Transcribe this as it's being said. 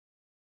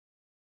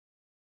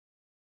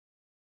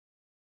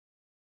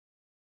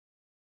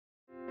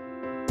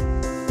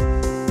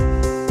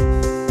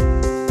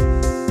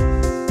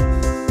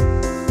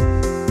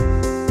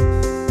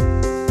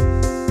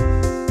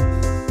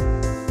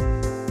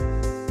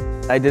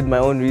I did my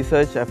own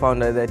research. I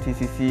found out that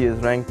TCC is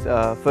ranked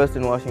first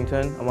in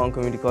Washington among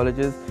community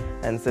colleges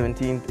and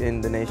 17th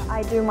in the nation.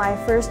 I do my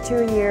first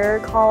 2-year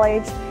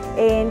college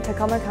in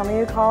Tacoma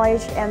Community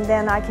College, and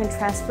then I can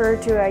transfer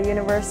to a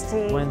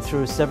university. Went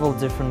through several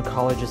different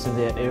colleges in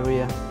the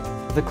area.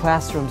 The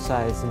classroom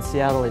size in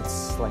Seattle,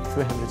 it's like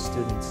 300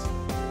 students.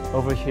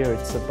 Over here,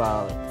 it's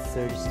about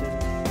 30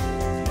 students.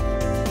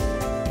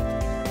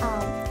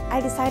 I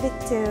decided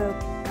to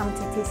come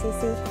to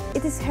TCC.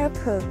 It is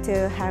helpful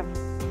to have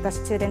the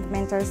student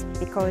mentors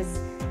because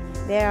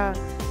they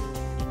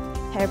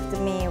helped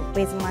me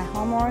with my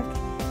homework.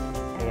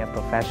 A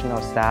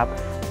professional staff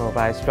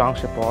provides strong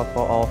support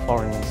for all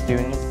foreign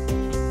students.